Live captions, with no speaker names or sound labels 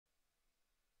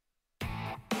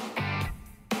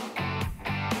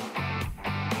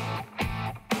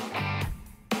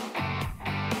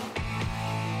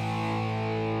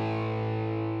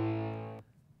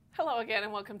Hello again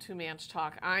and welcome to Manch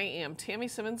Talk. I am Tammy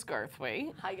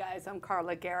Simmons-Garthwaite. Hi guys, I'm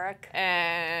Carla Garrick.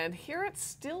 And here it's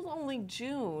still only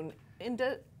June.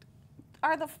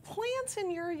 Are the plants in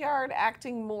your yard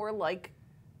acting more like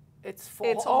it's fall?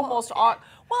 It's almost well,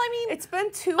 I mean, it's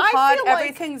been too hot,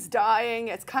 everything's dying.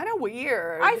 It's kind of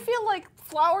weird. I feel like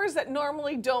flowers that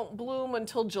normally don't bloom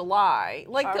until July,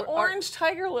 like the orange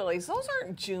tiger lilies, those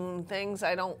aren't June things,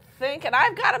 I don't think. And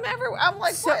I've got them everywhere. I'm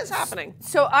like, what is happening?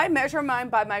 So I measure mine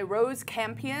by my rose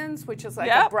campions, which is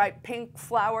like a bright pink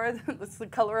flower. That's the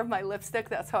color of my lipstick.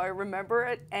 That's how I remember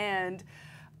it. And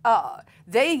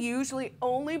they usually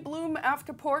only bloom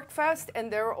after Pork Fest, and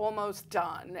they're almost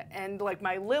done. And like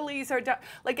my lilies are done.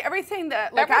 Like everything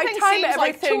that, like everything I time seems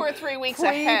everything like 2 or 3 weeks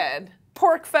ahead.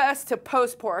 Pork Fest to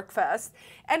post Pork Fest.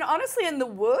 And honestly, in the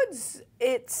woods,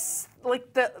 it's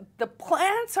like the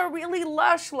plants are really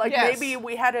lush. Like maybe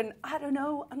we had an, I don't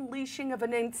know, unleashing of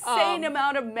an insane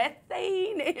amount of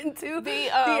methane into the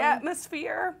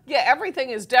atmosphere. Yeah, everything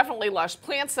is definitely lush.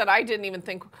 Plants that I didn't even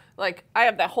think, like I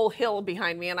have that whole hill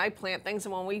behind me and I plant things.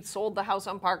 And when we sold the house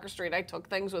on Parker Street, I took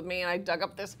things with me and I dug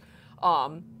up this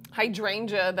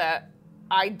hydrangea that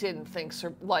I didn't think,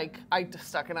 like, I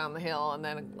stuck it on the hill, and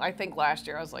then I think last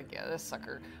year I was like, yeah, this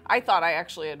sucker. I thought I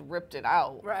actually had ripped it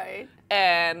out. Right.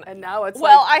 And now it's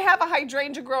well, I have a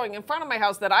hydrangea growing in front of my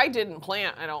house that I didn't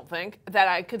plant, I don't think, that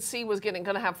I could see was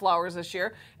gonna have flowers this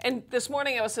year. And this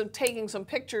morning I was taking some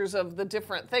pictures of the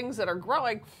different things that are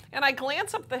growing, and I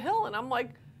glance up the hill, and I'm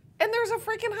like, and there's a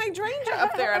freaking hydrangea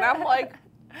up there, and I'm like,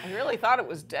 I really thought it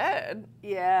was dead.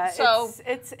 Yeah, so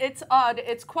it's odd.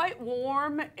 It's quite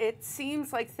warm. It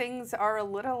seems like things are a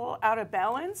little out of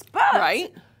balance,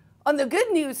 but on the good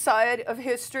news side of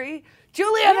history,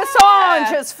 Julian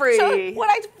Assange is free. So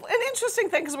an interesting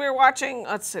thing, because we were watching,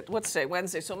 what's today,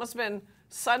 Wednesday, so it must have been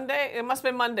Sunday, it must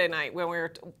have been Monday night when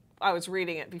I was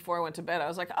reading it before I went to bed. I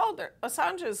was like, oh,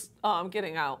 Assange is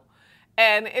getting out.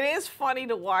 And it is funny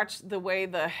to watch the way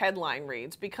the headline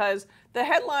reads, because the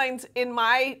headlines in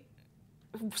my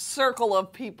circle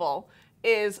of people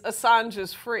is Assange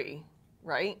is free,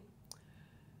 right?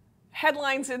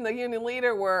 Headlines in the Union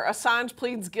Leader were Assange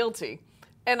pleads guilty.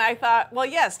 And I thought, well,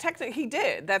 yes, technically he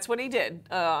did. That's what he did.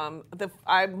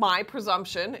 My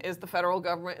presumption is the federal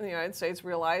government in the United States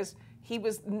realized he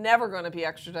was never going to be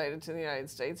extradited to the United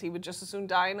States. He would just as soon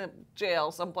die in a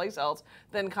jail someplace else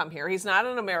than come here. He's not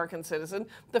an American citizen.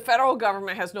 The federal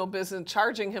government has no business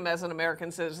charging him as an American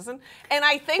citizen. And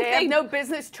I think they have no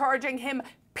business charging him,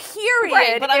 period,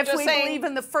 right, but if we believe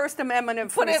in the First Amendment and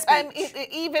free speech.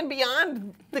 Even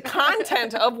beyond the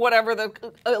content of whatever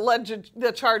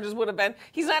the charges would have been,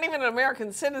 he's not even an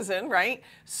American citizen, right?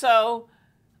 So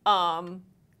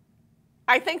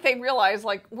I think they realized,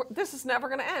 like, this is never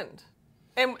going to end.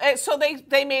 And so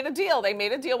they made a deal. They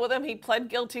made a deal with him. He pled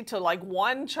guilty to like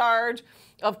one charge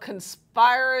of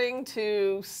conspiring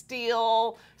to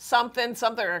steal something.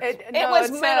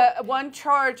 One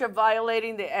charge of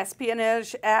violating the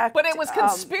Espionage Act. But it was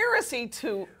conspiracy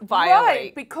to violate.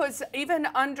 Right, because even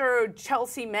under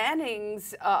Chelsea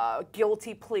Manning's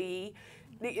guilty plea,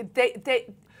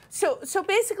 so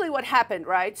basically what happened,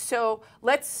 right? So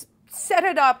let's set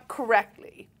it up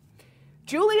correctly.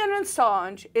 Julian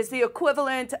Assange is the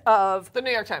equivalent of the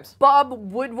New York Times, Bob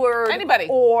Woodward, anybody,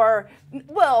 or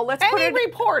well, let's put it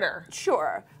reporter.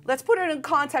 Sure, let's put it in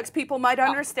context people might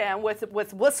understand with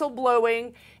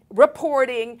whistleblowing,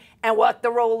 reporting, and what the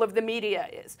role of the media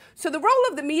is. So the role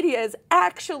of the media is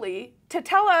actually to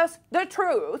tell us the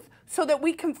truth, so that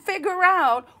we can figure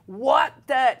out what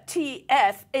the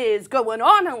TF is going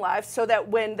on in life, so that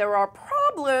when there are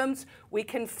problems, we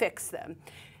can fix them.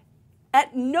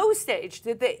 At no stage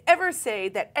did they ever say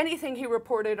that anything he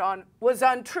reported on was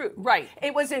untrue. Right.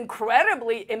 It was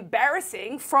incredibly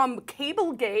embarrassing from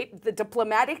Cablegate, the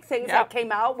diplomatic things that came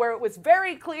out, where it was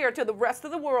very clear to the rest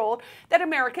of the world that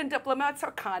American diplomats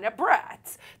are kind of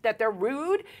brats, that they're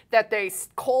rude, that they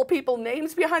call people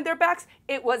names behind their backs.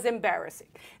 It was embarrassing.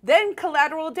 Then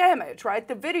collateral damage, right?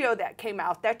 The video that came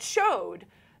out that showed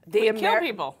the kill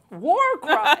people. War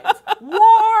crimes.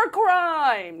 War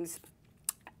crimes.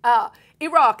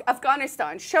 Iraq,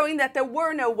 Afghanistan, showing that there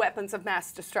were no weapons of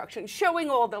mass destruction, showing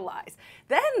all the lies.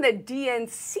 Then the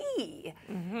DNC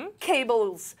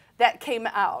cables that came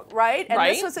out, right? And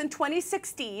this was in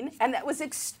 2016, and that was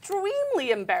extremely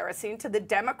embarrassing to the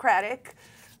Democratic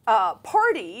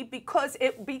Party, because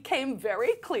it became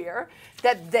very clear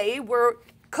that they were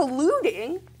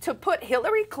colluding to put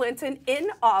Hillary Clinton in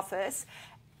office,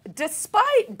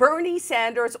 despite Bernie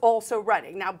Sanders also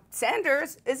running. Now,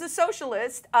 Sanders is a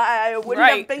socialist. I wouldn't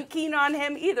have been keen on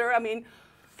him either. I mean,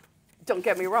 don't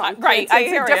get me wrong. Right, I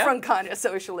hear a different kind of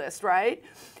socialist, right?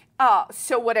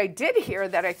 So what I did hear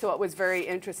that I thought was very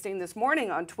interesting this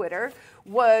morning on Twitter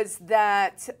was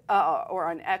that, or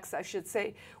on X, I should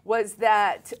say, was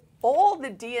that all the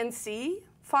DNC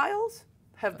files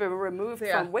have been removed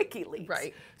from WikiLeaks.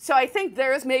 Right. So I think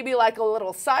there's maybe like a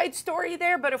little side story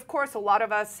there, but of course a lot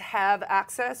of us have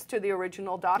access to the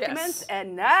original documents,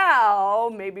 and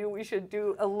now maybe we should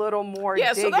do a little more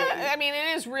digging. So that, I mean,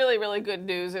 it is really, really good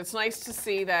news. It's nice to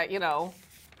see that, you know,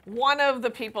 one of the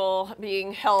people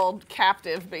being held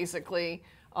captive basically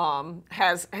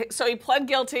so he pled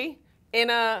guilty in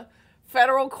a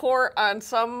federal court on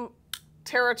some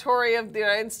territory of the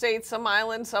United States, some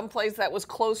island, some place that was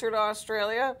closer to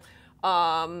Australia.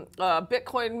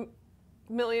 Bitcoin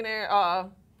millionaire,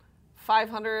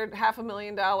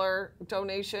 $500,000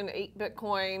 donation, 8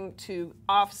 Bitcoin to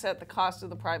offset the cost of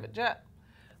the private jet.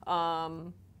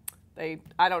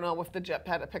 I don't know if the jet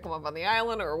had to pick him up on the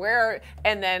island or where.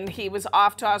 And then he was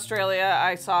off to Australia.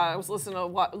 I was listening to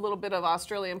a little bit of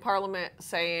Australian Parliament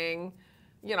saying,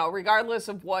 you know, regardless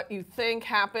of what you think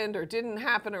happened or didn't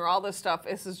happen or all this stuff,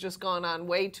 this has just gone on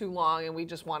way too long and we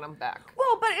just want him back.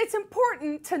 Well, but it's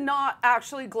important to not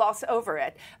actually gloss over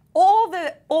it. All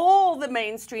the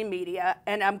mainstream media,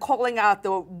 and I'm calling out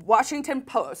the Washington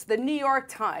Post, the New York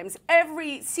Times,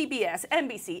 every CBS,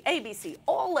 NBC, ABC,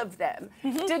 all of them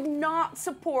did not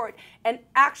support an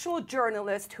actual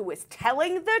journalist who was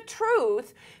telling the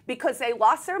truth because they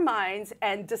lost their minds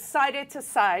and decided to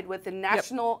side with the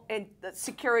national and the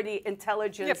security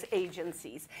intelligence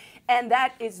agencies. And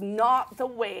that is not the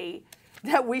way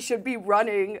that we should be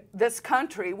running this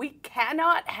country. We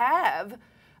cannot have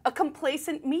a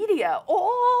complacent media.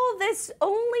 All this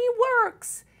only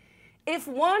works if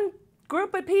one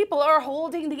group of people are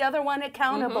holding the other one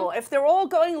accountable. If they're all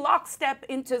going lockstep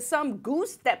into some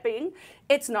goose-stepping,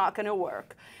 it's not going to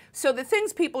work. So the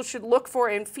things people should look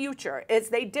for in future is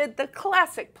they did the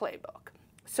classic playbook.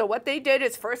 So what they did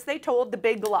is first they told the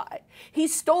big lie. He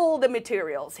stole the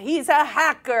materials. He's a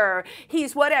hacker.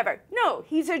 He's whatever. No,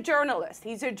 he's a journalist.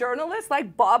 He's a journalist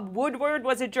like Bob Woodward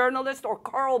was a journalist or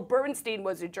Carl Bernstein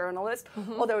was a journalist,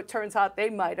 although it turns out they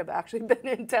might have actually been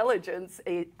intelligence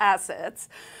assets.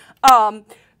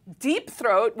 Deep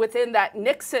Throat within that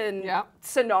Nixon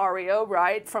scenario,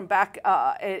 right, from back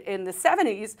in the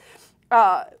 70s,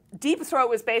 Deep Throat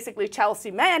was basically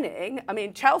Chelsea Manning. I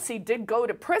mean, Chelsea did go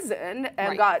to prison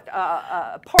and got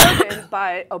pardoned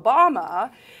by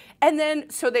Obama. And then,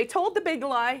 so they told the big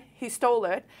lie, he stole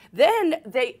it. Then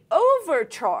they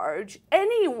overcharge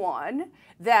anyone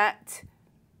that...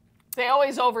 They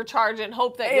always overcharge and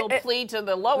hope that you'll plead to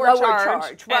the lower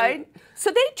charge. Right?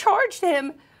 So they charged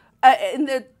him in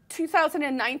the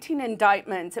 2019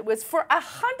 indictments, it was for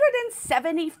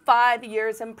 175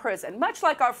 years in prison, much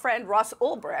like our friend Ross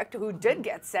Ulbricht, who did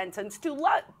get sentenced to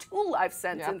 2 life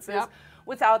sentences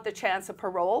without the chance of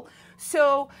parole.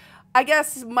 So I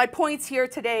guess my points here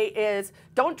today is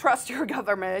don't trust your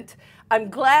government. I'm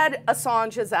glad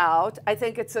Assange is out. I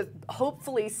think it's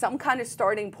hopefully some kind of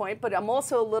starting point, but I'm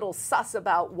also a little sus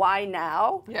about why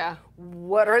now. Yeah.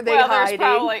 What are they hiding?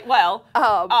 There's probably,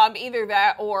 either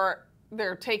that or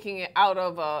they're taking it out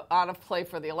of play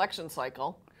for the election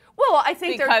cycle. Well, I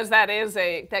think because that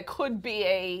could be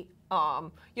a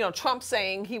Trump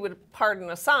saying he would pardon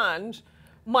Assange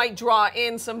might draw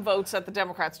in some votes that the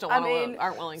Democrats aren't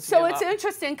willing to So give it's up.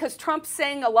 interesting because Trump's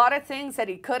saying a lot of things that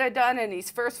he could have done in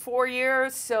his first 4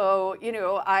 years. So,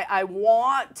 I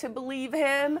want to believe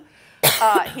him.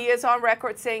 He is on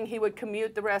record saying he would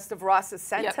commute the rest of Ross's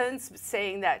sentence,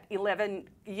 saying that 11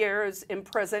 years in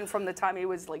prison from the time he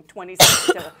was like 26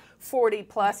 to 40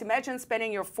 plus. Imagine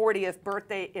spending your 40th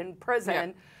birthday in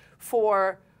prison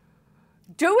for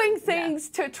doing things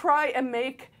to try and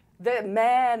make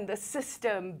the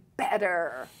system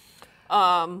better.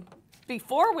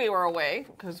 Before we were away,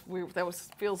 because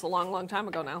feels a long, long time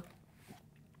ago now,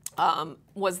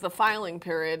 was the filing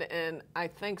period, and I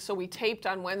think so. We taped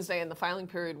on Wednesday, and the filing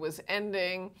period was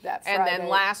ending. And then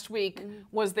last week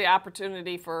was the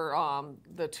opportunity for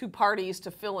the 2 parties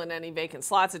to fill in any vacant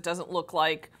slots. It doesn't look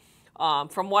like,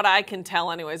 from what I can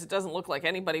tell, anyways, it doesn't look like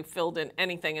anybody filled in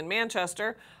anything in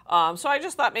Manchester. So I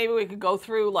just thought maybe we could go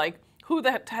through like who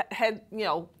the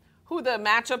who the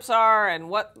matchups are and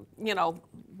what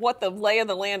the lay of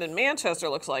the land in Manchester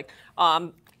looks like.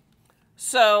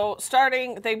 So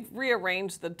they've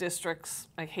rearranged the districts.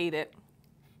 I hate it.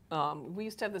 We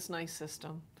used to have this nice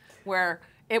system where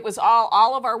it was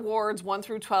all of our wards 1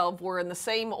 through 12 were in the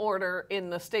same order in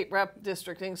the state rep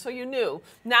districting, so you knew.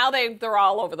 Now they're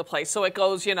all over the place. So it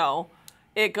goes,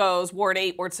 it goes Ward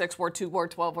 8, Ward 6, Ward 2,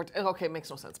 Ward 12, Ward... Okay, it makes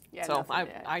no sense. Yeah, so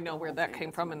I know where that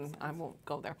came from, and I won't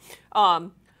go there.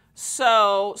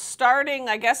 So starting,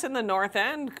 I guess, in the North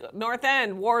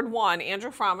End, Ward 1, Andrew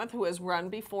Fromuth, who has run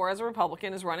before as a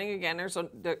Republican, is running again. There's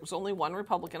only one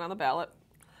Republican on the ballot.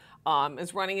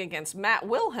 Is running against Matt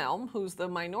Wilhelm, who's the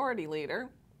minority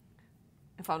leader,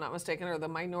 if I'm not mistaken, or the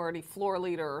minority floor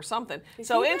leader or something. Is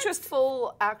so he interesting.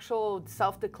 actual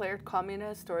self-declared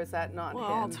communist, or is that not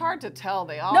Well, him? it's hard to tell.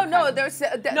 They all there's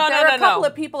a couple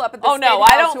of people up at the State House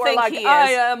I don't who think are like, he is.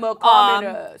 I am a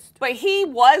communist. But he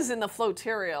was in the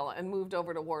Floterial and moved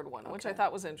over to Ward 1, which I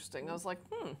thought was interesting. I was like,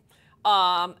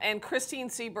 and Christine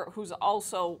Siebert, who's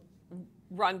also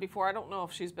run before. I don't know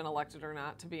if she's been elected or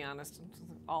not, to be honest.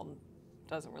 All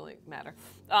doesn't really matter.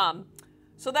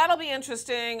 So that'll be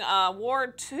interesting.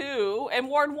 Ward 2, and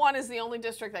Ward 1 is the only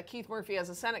district that Keith Murphy as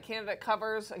a Senate candidate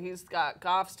covers. He's got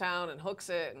Goffstown and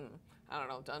Hooksett and, I don't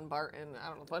know, Dunbarton, I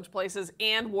don't know, a bunch of places,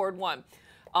 and Ward 1.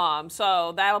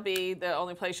 So that'll be the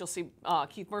only place you'll see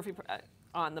Keith Murphy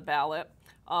on the ballot.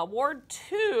 Ward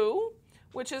 2,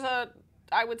 which is I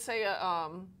would say a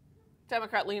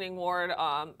Democrat-leaning ward,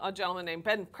 a gentleman named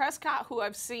Ben Prescott, who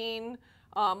I've seen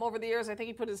over the years. I think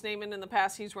he put his name in the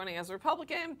past. He's running as a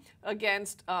Republican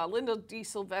against Linda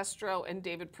DeSilvestro and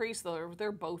David Priest.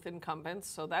 They're both incumbents,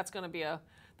 so that's going to be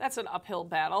that's an uphill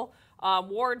battle.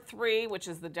 Ward 3, which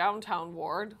is the downtown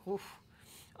ward,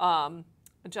 a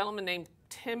gentleman named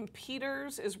Tim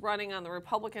Peters is running on the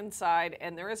Republican side,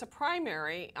 and there is a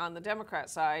primary on the Democrat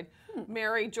side.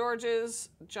 Mary Georges,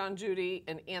 John Judy,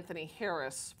 and Anthony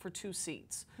Harris for 2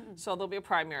 seats. So there'll be a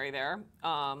primary there.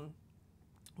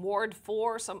 Ward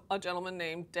 4, a gentleman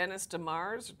named Dennis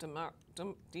Demers, I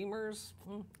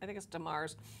think it's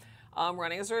Demers,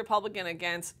 running as a Republican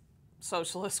against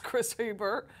Socialist Chris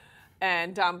Hebert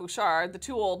and Don Bouchard, the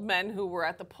 2 old men who were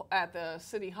at the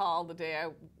City Hall the day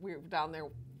we were down there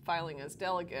filing as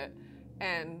delegate,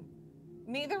 and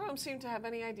neither of them seemed to have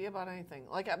any idea about anything.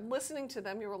 Like, I'm listening to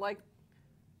them, you were like,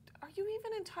 are you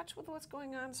even in touch with what's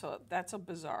going on? So that's a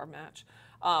bizarre match.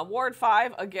 Ward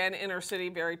 5, again, inner city,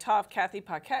 very tough. Kathy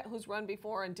Paquette, who's run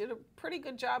before and did a pretty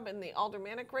good job in the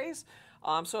aldermanic race.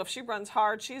 So if she runs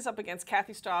hard, she's up against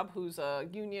Kathy Staub, who's a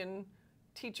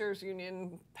teachers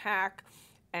union PAC,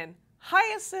 and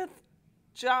Hyacinth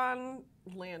John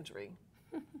Landry.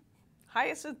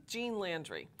 Hyacinth Jean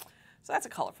Landry. So that's a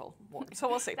colorful ward. So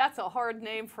we'll see. That's a hard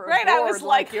name for a board I was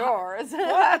like yours.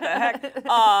 What the heck?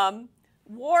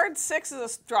 Ward 6 is a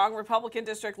strong Republican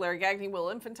district. Larry Gagne, Will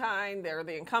Infantine, they're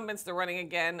the incumbents. They're running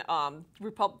again.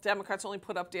 Democrats only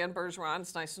put up Dan Bergeron.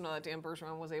 It's nice to know that Dan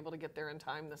Bergeron was able to get there in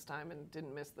time this time and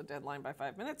didn't miss the deadline by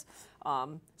 5 minutes.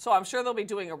 So I'm sure they'll be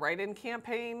doing a write-in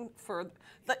campaign for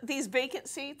these vacant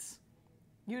seats.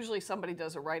 Usually somebody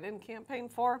does a write-in campaign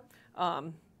for.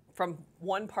 From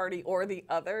one party or the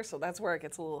other, so that's where it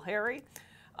gets a little hairy.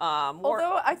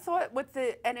 Although I thought what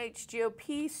the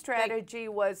NHGOP strategy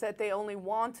was that they only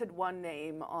wanted one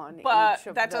name on each of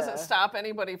But that doesn't stop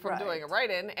anybody from doing a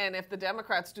write-in, and if the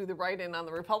Democrats do the write-in on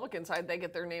the Republican side, they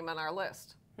get their name on our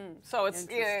list. So it's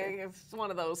one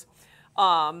of those.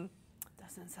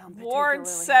 Doesn't sound Ward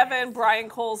 7, Brian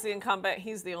Cole's the incumbent.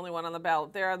 He's the only one on the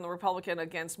ballot there on the Republican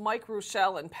against Mike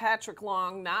Rochelle and Patrick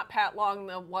Long. Not Pat Long,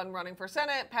 the one running for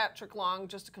Senate. Patrick Long,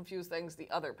 just to confuse things, the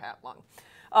other Pat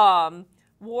Long.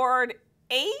 Ward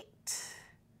 8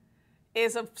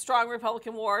 is a strong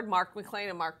Republican ward. Mark McLean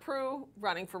and Mark Prue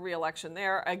running for re-election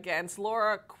there against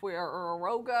Laura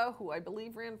Quiroga, who I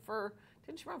believe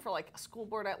didn't she run for like a school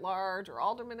board at large or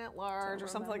alderman at large or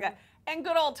something like that? And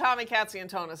good old Tommy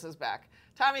Katsiantonis is back.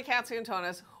 Tommy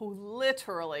Katsiantonis, who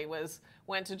literally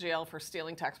went to jail for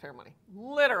stealing taxpayer money.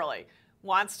 Literally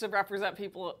wants to represent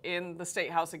people in the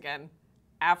State House again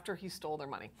after he stole their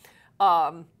money.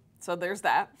 So there's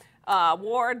that.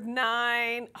 Ward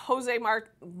 9, Jose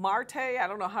Marte, I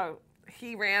don't know how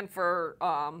he ran for,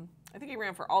 I think he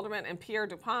ran for alderman, and Pierre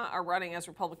Dupont are running as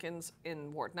Republicans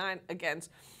in Ward 9 against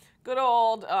good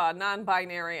old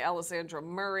non-binary Alessandra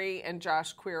Murray and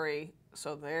Josh Query.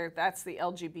 So that's the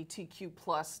LGBTQ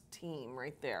plus team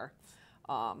right there.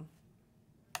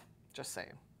 Just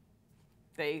saying.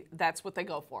 That's what they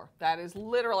go for. That is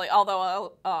literally,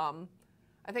 although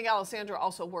I think Alessandra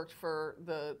also worked for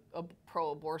a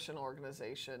pro-abortion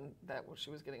organization that she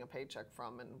was getting a paycheck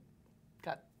from and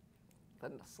got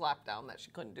the slap down that she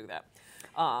couldn't do that.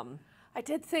 I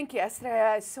did think yesterday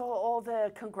I saw all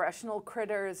the congressional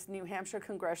critters, New Hampshire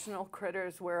congressional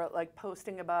critters, were like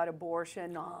posting about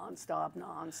abortion nonstop.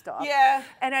 Yeah.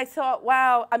 And I thought,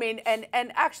 wow, I mean, and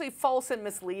actually false and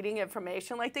misleading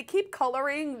information. Like they keep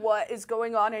coloring what is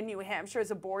going on in New Hampshire's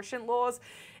abortion laws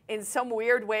in some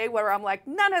weird way where I'm like,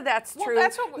 none of that's true.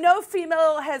 That's what no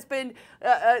female has been,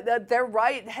 their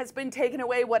right has been taken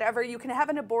away, whatever. You can have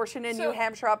an abortion in New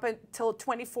Hampshire up until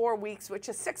 24 weeks, which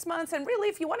is 6 months. And really,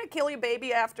 if you want to kill your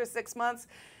baby after 6 months,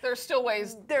 there's still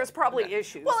ways. There's probably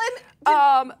issues.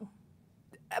 Well,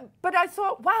 but I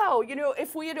thought, wow, you know,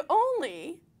 if we had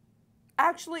only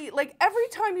actually, like every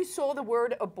time you saw the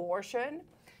word abortion,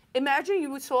 imagine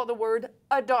you saw the word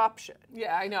adoption.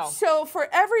 Yeah, I know. So for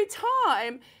every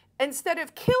time, instead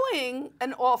of killing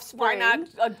an offspring, why not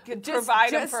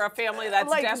provide them for a family that's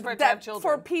like desperate to have children?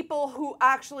 For people who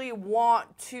actually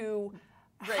want to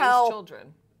raise help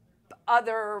children.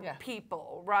 Other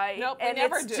people, right? Nope, and they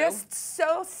never it's do. just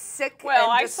so sick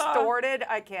and distorted,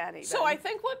 I can't even. So I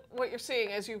think what you're seeing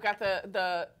is you've got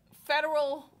the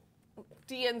federal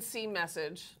DNC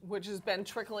message, which has been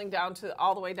trickling down to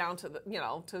all the way down to the, you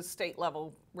know, to state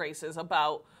level races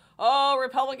about, oh,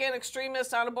 Republican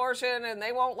extremists on abortion, and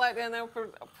they won't let, and they'll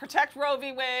protect Roe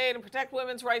v. Wade and protect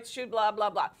women's rights to blah blah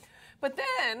blah. But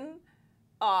then,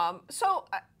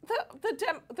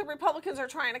 the Republicans are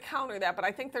trying to counter that, but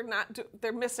I think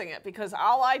they're missing it, because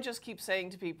all I just keep saying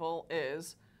to people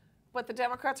is, but the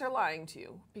Democrats are lying to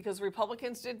you, because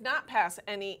Republicans did not pass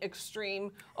any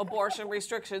extreme abortion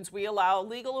restrictions. We allow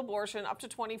legal abortion up to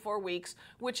 24 weeks,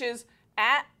 which is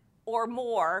at or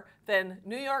more than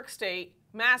New York State,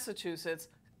 Massachusetts,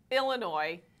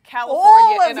 Illinois,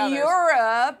 California, and others.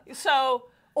 Europe. So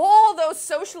all those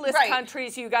socialist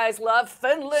countries you guys love,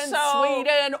 Finland,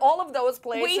 Sweden, all of those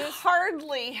places. We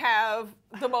hardly have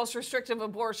the most restrictive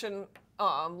abortion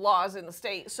laws in the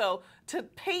state. So to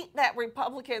paint that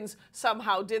Republicans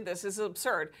somehow did this is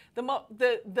absurd.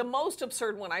 The most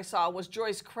absurd one I saw was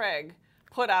Joyce Craig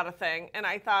put out a thing, and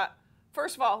I thought,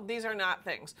 first of all, these are not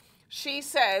things. She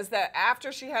says that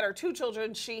after she had her 2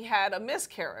 children, she had a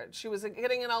miscarriage. She was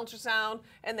getting an ultrasound,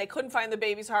 and they couldn't find the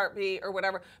baby's heartbeat or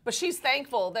whatever. But she's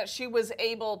thankful that she was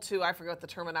able to, I forget the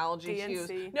terminology she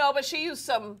used. No, but she used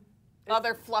some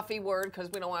other fluffy word,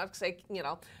 because we don't want to say, you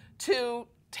know, to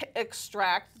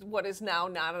extract what is now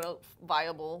not a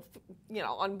viable, you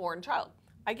know, unborn child.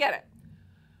 I get it.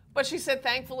 But she said,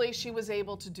 thankfully, she was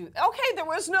able to do. Okay, there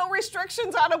was no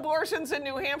restrictions on abortions in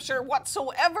New Hampshire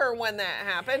whatsoever when that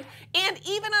happened. And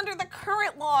even under the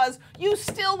current laws, you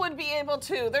still would be able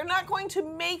to. They're not going to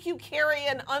make you carry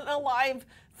an unalive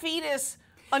fetus.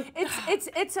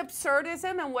 It's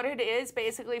absurdism, and what it is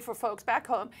basically for folks back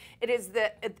home, it's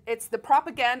the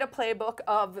propaganda playbook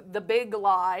of the big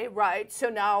lie, right? So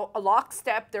now a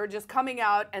lockstep, they're just coming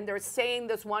out and they're saying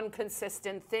this one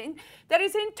consistent thing that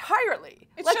is entirely,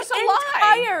 just a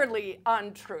lie, entirely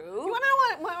untrue. You want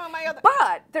to know what my other?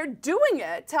 But they're doing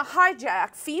it to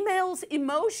hijack females'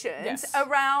 emotions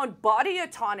around body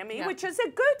autonomy, which is a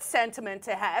good sentiment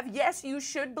to have. Yes, you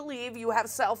should believe you have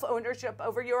self-ownership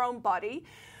over your own body.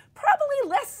 Probably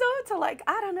less so to, like,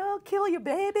 I don't know, kill your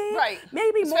baby. Right.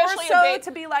 Maybe especially more so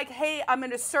to be like, hey, I'm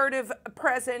an assertive,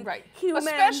 present human.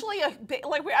 Especially,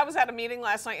 I was at a meeting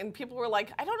last night, and people were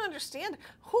like, I don't understand.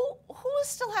 Who is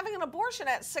still having an abortion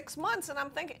at 6 months? And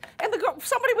I'm thinking, and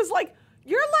somebody was like,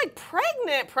 you're like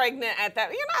pregnant at that.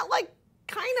 You're not like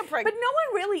kind of pregnant. But no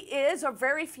one really is, or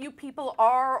very few people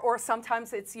are, or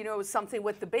sometimes it's, you know, something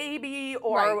with the baby,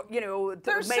 or, you know,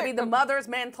 maybe the mother's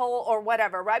mental or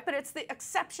whatever, right? But it's the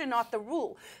exception, not the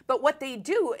rule. But what they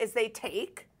do is they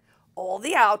take all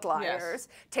the outliers,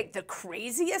 take the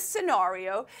craziest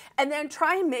scenario, and then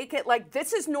try and make it like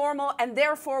this is normal, and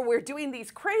therefore we're doing these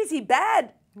crazy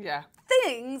bad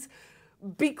things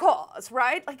because,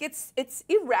 right? Like it's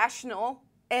irrational,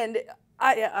 and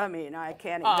I mean, I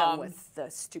can't even with the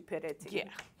stupidity. Yeah.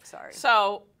 Sorry.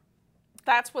 So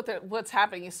that's what's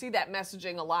happening. You see that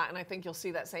messaging a lot, and I think you'll see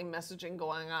that same messaging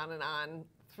going on and on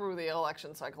through the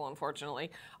election cycle, unfortunately.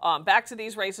 Back to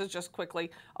these races just quickly.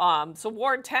 So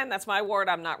Ward 10, that's my ward.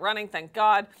 I'm not running, thank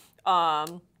God. A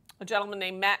gentleman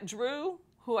named Matt Drew,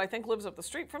 who I think lives up the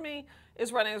street from me,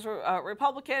 is running as a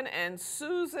Republican, and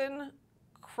Susan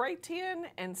Cratian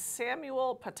and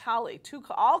Samuel Patali,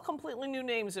 all completely new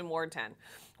names in Ward 10.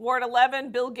 Ward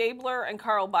 11, Bill Gabler and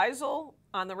Carl Beisel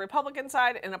on the Republican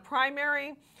side. In a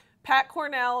primary, Pat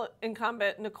Cornell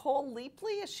incumbent. Nicole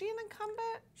Leapley, is she an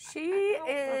incumbent? She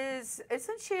is,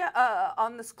 isn't she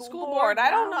on the school board? I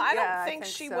don't know. I don't think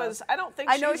she was. I don't think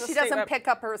I know she doesn't pick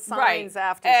up her signs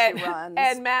after she runs.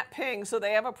 And Matt Ping, so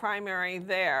they have a primary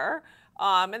there.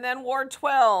 And then Ward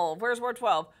 12, where's Ward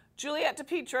 12? Juliette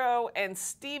DePietro and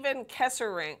Stephen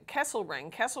Kesselring,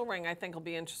 I think will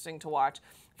be interesting to watch,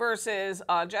 versus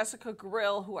Jessica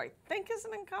Grill, who I think is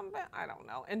an incumbent, I don't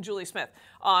know, and Julie Smith.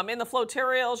 In the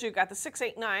floterials, you've got the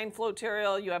 689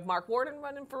 floterial. You have Mark Warden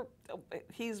running for,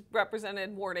 he's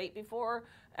represented Ward 8 before.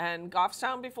 and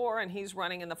Goffstown before, and he's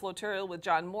running in the Floterial with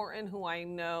John Morton, who I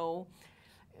know.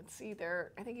 It's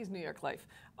either, I think he's New York Life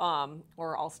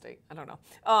or Allstate. I don't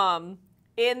know.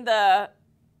 In the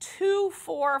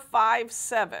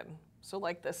 2457, so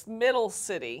like this middle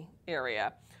city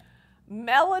area,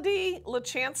 Melody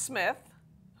LaChance Smith,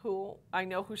 who I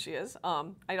know who she is. I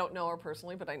don't know her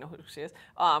personally, but I know who she is.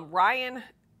 Ryan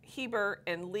Hebert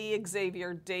and Lee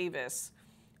Xavier Davis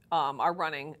are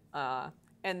running.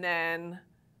 And then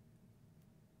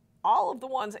all of the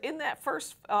ones in that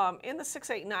first, in the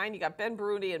 689, you got Ben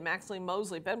Brody and Maxine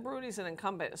Mosley. Ben Brody's an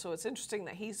incumbent, so it's interesting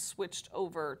that he's switched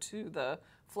over to the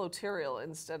Floterial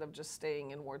instead of just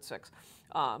staying in Ward 6.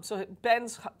 So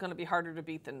Ben's going to be harder to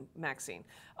beat than Maxine.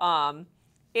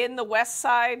 In the west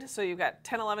side, so you've got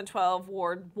 10, 11, 12,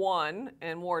 Ward 1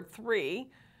 and Ward 3.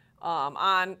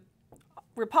 On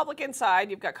Republican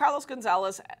side, you've got Carlos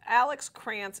Gonzalez, Alex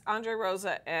Krantz, Andre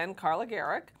Rosa, and Carla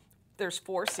Garrick. There's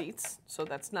 4 seats, so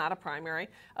that's not a primary.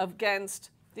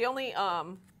 Against the only, I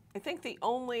think the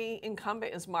only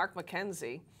incumbent is Mark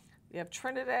McKenzie. You have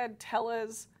Trinidad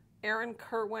Tellez, Aaron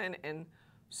Kerwin, and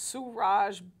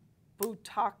Suraj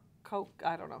Bhutakok,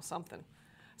 I don't know, something.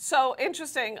 So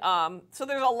interesting. So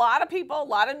there's a lot of people, a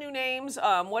lot of new names.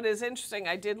 What is interesting,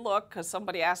 I did look because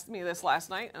somebody asked me this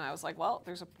last night, and I was like, well,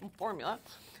 there's a formula.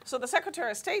 So the Secretary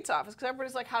of State's office, because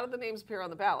everybody's like, how did the names appear on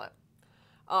the ballot?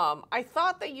 I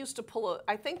thought they used to pull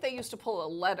I think they used to pull a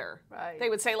letter. Right. They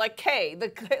would say like K,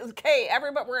 K,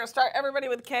 everybody, we're going to start everybody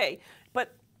with K.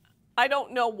 But I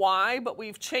don't know why, but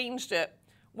we've changed it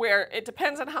where it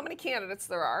depends on how many candidates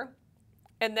there are,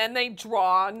 and then they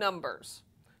draw numbers.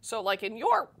 So like in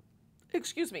your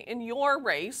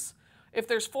race, if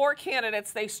there's 4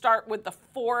 candidates, they start with the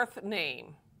 4th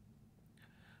name.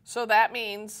 So that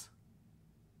means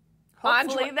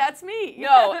hopefully that's me.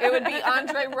 No, it would be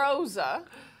Andre Rosa.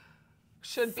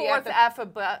 Should be 4th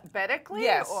alphabetically?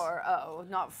 Yes. Or,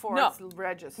 not 4th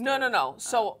registered? No.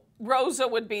 So Rosa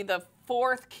would be the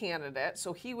 4th candidate,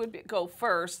 so he would go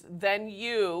first, then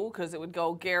you, because it would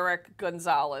go Garrick,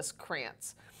 Gonzalez,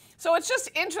 Krantz. So it's just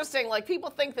interesting, like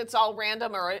people think that's all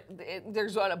random or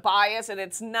there's a bias, and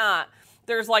it's not.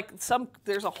 There's like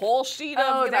there's a whole sheet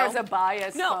of, there's a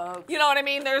bias, folks. You know what I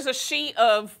mean? There's a sheet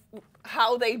of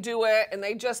how they do it, and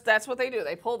that's what they do.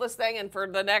 They pull this thing, and for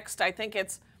the next, I think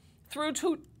it's through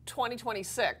to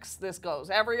 2026, this goes.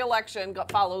 Every election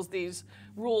follows these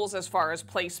rules as far as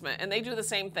placement, and they do the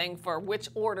same thing for which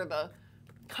order the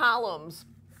columns,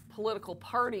 political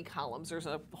party columns. There's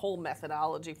a whole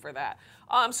methodology for that.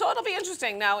 So it'll be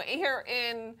interesting. Now, here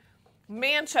in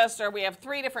Manchester, we have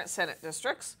 3 different Senate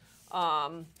districts.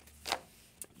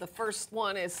 The first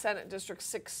one is Senate District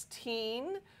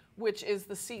 16, which is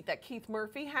the seat that Keith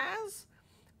Murphy has.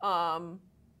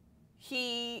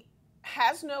 He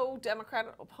has no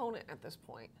Democratic opponent at this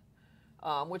point,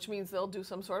 which means they'll do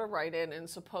some sort of write-in, and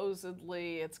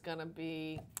supposedly it's going to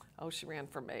be, she ran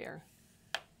for mayor.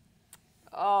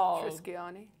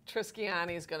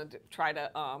 Trisciani is going to try to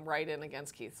write in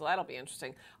against Keith, so that'll be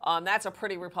interesting. That's a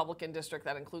pretty Republican district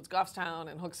that includes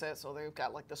Goffstown and Hooksett, so they've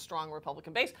got like the strong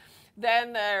Republican base.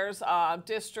 Then there's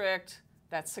district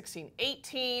that's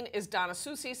 1618 is Donna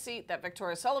Soucy's seat that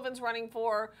Victoria Sullivan's running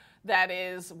for. That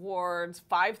is wards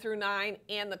 5 through 9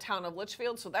 and the town of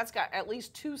Litchfield, so that's got at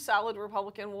least 2 solid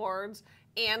Republican wards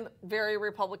and very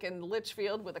Republican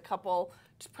Litchfield with a couple.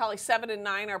 Probably 7 and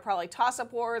 9 are probably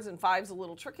toss-up wards, and 5's a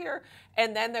little trickier.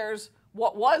 And then there's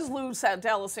what was Lou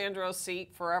D'Alessandro's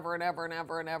seat forever and ever and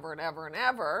ever and ever and ever and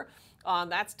ever.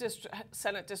 That's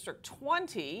Senate District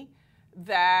 20.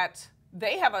 That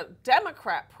they have a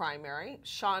Democrat primary.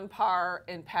 Sean Parr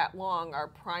and Pat Long are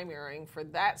primarying for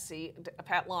that seat.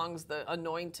 Pat Long's the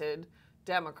anointed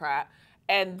Democrat.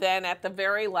 And then at the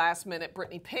very last minute,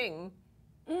 Brittany Ping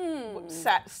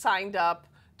signed up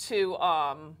to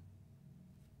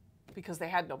because they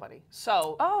had nobody.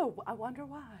 So I wonder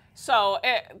why. So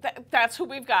that's who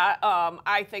we've got.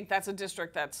 I think that's a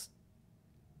district that's,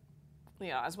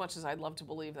 as much as I'd love to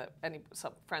believe that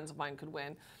some friends of mine could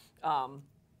win,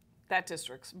 that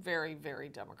district's very, very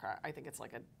Democrat. I think it's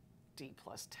like a D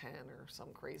plus 10 or some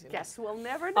craziness. Guess we'll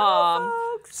never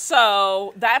know, folks.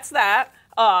 So that's that.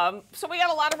 So we got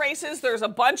a lot of races. There's a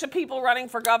bunch of people running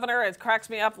for governor. It cracks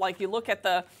me up. Like you look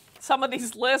at some of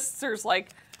these lists, there's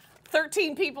like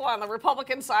 13 people on the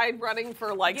Republican side running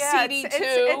for like CD2.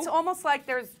 It's almost like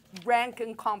there's rank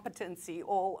and competency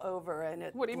all over, and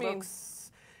it looks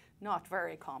not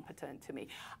very competent to me.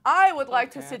 I would like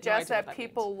to suggest that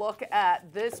people look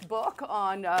at this book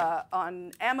on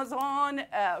Amazon.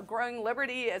 Growing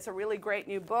Liberty is a really great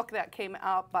new book that came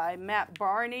out by Matt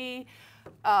Barney.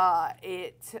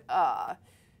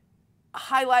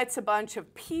 highlights a bunch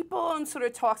of people and sort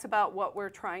of talks about what we're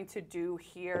trying to do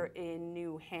here in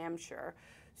New Hampshire.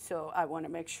 So I want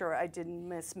to make sure I didn't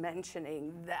miss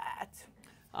mentioning that.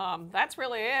 That's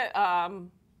really it.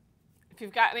 If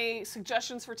you've got any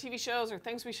suggestions for TV shows or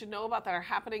things we should know about that are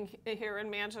happening here in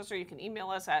Manchester, you can email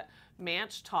us at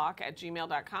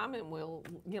manchtalk@gmail.com, and we'll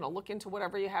look into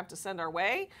whatever you have to send our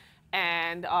way.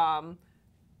 And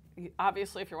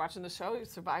obviously, if you're watching the show, you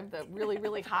survived the really,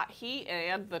 really hot heat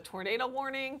and the tornado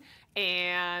warning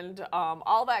and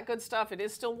all that good stuff. It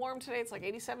is still warm today. It's like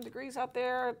 87 degrees out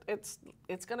there. It's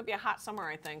going to be a hot summer,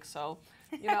 I think. So,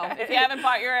 if you haven't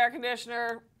bought your air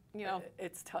conditioner,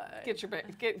 it's time.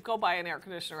 Go buy an air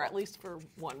conditioner, at least for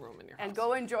one room in your house. And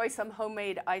go enjoy some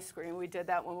homemade ice cream. We did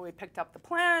that when we picked up the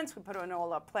plants. We put on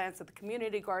all our plants at the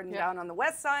community garden down on the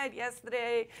west side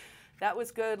yesterday. That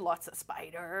was good. Lots of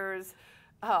spiders.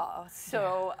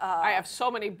 I have so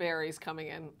many berries coming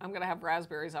in. I'm going to have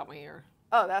raspberries out my ear.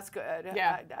 Oh, that's good.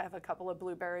 Yeah. I have a couple of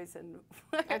blueberries, and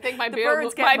I think my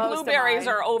blueberries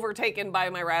are overtaken by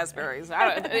my raspberries.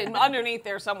 And underneath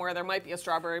there somewhere, there might be a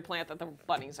strawberry plant that the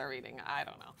bunnies are eating. I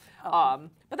don't know.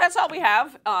 But that's all we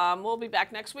have. We'll be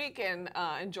back next week, and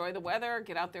enjoy the weather.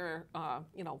 Get out there,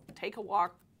 take a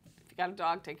walk. If you got a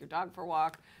dog, take your dog for a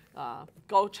walk.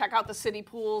 Go check out the city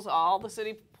pools. All the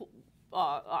city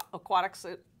aquatic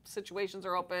situations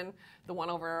are open. The one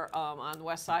over on the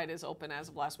west side is open as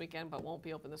of last weekend, but won't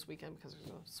be open this weekend because there's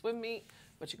a swim meet.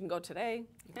 But you can go today.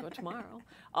 You can go tomorrow.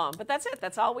 But that's it.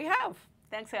 That's all we have.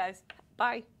 Thanks, guys.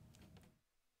 Bye.